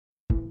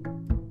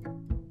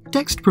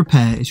Dext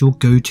Prepare is your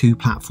go-to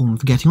platform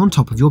for getting on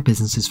top of your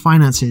business's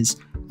finances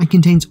and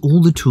contains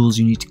all the tools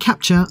you need to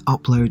capture,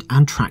 upload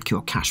and track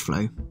your cash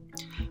flow.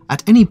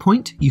 At any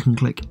point, you can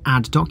click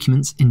Add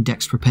Documents in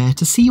Dext Prepare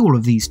to see all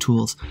of these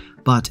tools,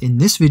 but in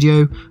this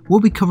video,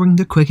 we'll be covering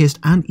the quickest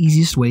and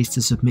easiest ways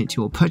to submit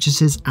your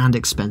purchases and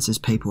expenses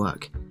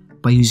paperwork,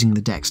 by using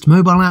the Dext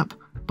mobile app,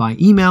 by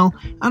email,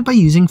 and by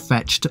using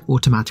Fetch to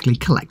automatically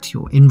collect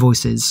your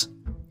invoices.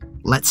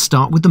 Let's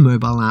start with the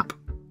mobile app.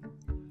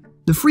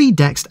 The free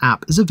Dext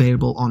app is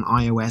available on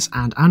iOS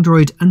and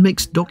Android and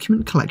makes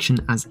document collection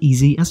as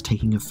easy as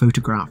taking a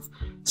photograph.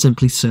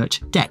 Simply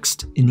search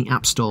Dext in the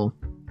App Store.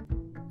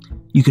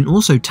 You can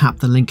also tap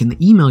the link in the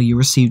email you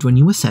received when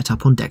you were set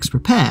up on Dext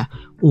Prepare,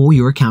 or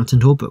your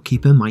accountant or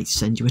bookkeeper might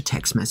send you a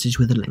text message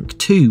with a link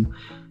too,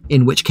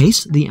 in which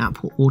case the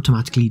app will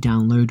automatically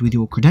download with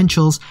your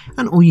credentials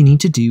and all you need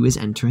to do is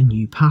enter a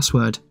new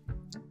password.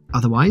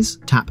 Otherwise,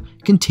 tap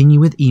Continue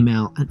with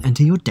Email and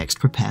enter your Dext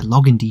Prepare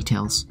login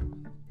details.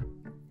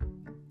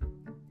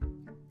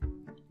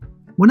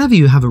 Whenever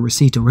you have a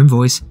receipt or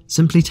invoice,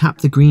 simply tap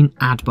the green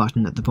Add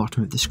button at the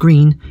bottom of the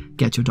screen,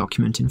 get your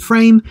document in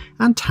frame,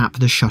 and tap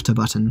the Shutter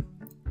button.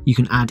 You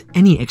can add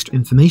any extra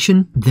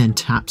information, then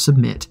tap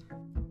Submit.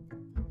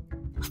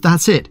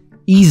 That's it.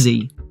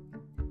 Easy.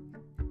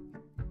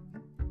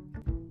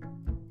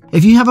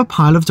 If you have a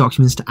pile of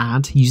documents to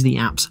add, use the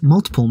app's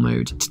Multiple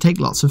mode to take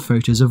lots of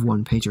photos of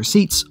one-page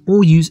receipts,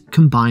 or use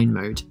Combine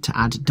mode to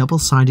add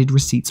double-sided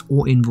receipts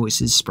or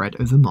invoices spread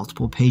over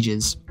multiple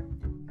pages.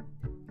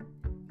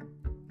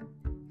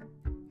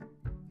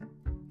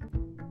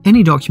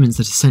 Any documents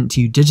that are sent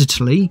to you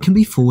digitally can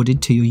be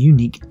forwarded to your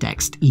unique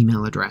Dext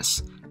email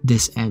address.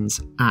 This ends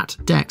at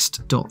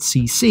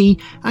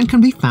dext.cc and can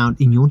be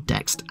found in your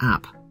Dext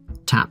app.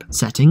 Tap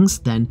Settings,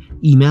 then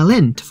Email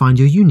in to find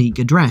your unique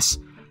address.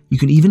 You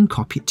can even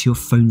copy it to your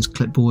phone's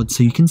clipboard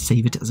so you can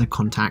save it as a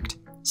contact.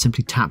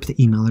 Simply tap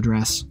the email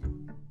address.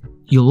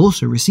 You'll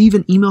also receive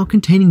an email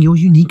containing your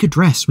unique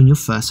address when you're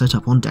first set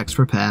up on Dext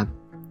Prepare.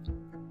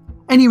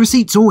 Any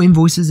receipts or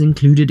invoices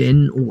included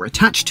in or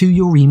attached to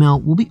your email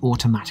will be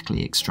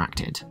automatically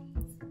extracted.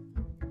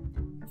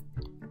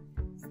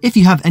 If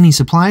you have any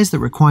suppliers that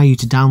require you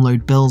to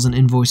download bills and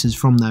invoices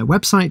from their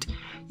website,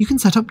 you can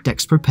set up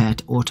Dext Prepare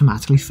to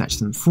automatically fetch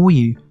them for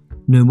you.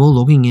 No more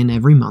logging in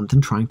every month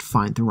and trying to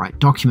find the right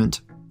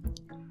document.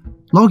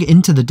 Log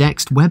into the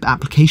Dext web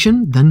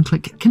application, then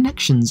click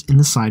Connections in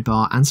the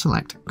sidebar and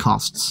select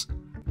Costs.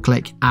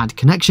 Click Add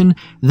Connection,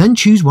 then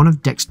choose one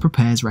of Dext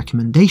Prepare's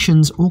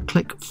recommendations or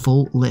click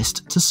Full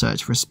List to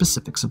search for a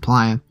specific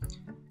supplier.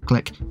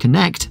 Click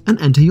Connect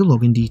and enter your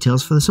login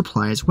details for the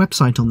supplier's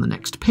website on the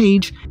next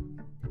page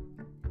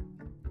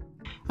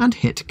and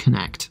hit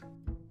Connect.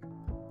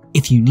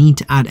 If you need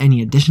to add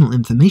any additional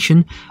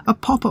information, a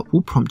pop-up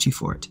will prompt you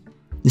for it.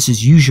 This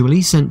is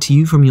usually sent to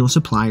you from your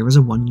supplier as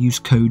a one-use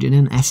code in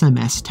an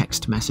SMS,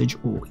 text message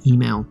or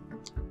email.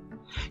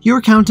 Your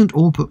accountant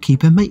or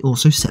bookkeeper may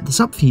also set this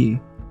up for you.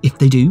 If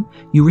they do,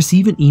 you'll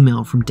receive an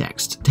email from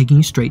Dext taking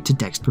you straight to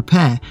Dext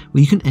Prepare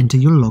where you can enter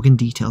your login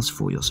details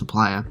for your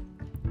supplier.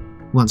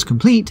 Once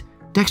complete,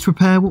 Dext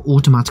Prepare will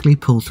automatically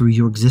pull through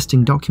your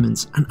existing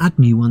documents and add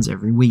new ones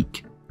every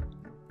week.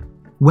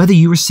 Whether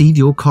you receive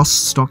your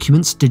costs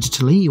documents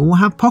digitally or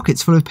have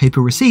pockets full of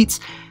paper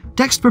receipts,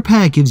 Dext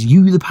Prepare gives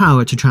you the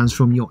power to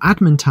transform your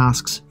admin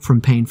tasks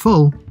from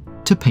painful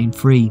to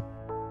pain-free.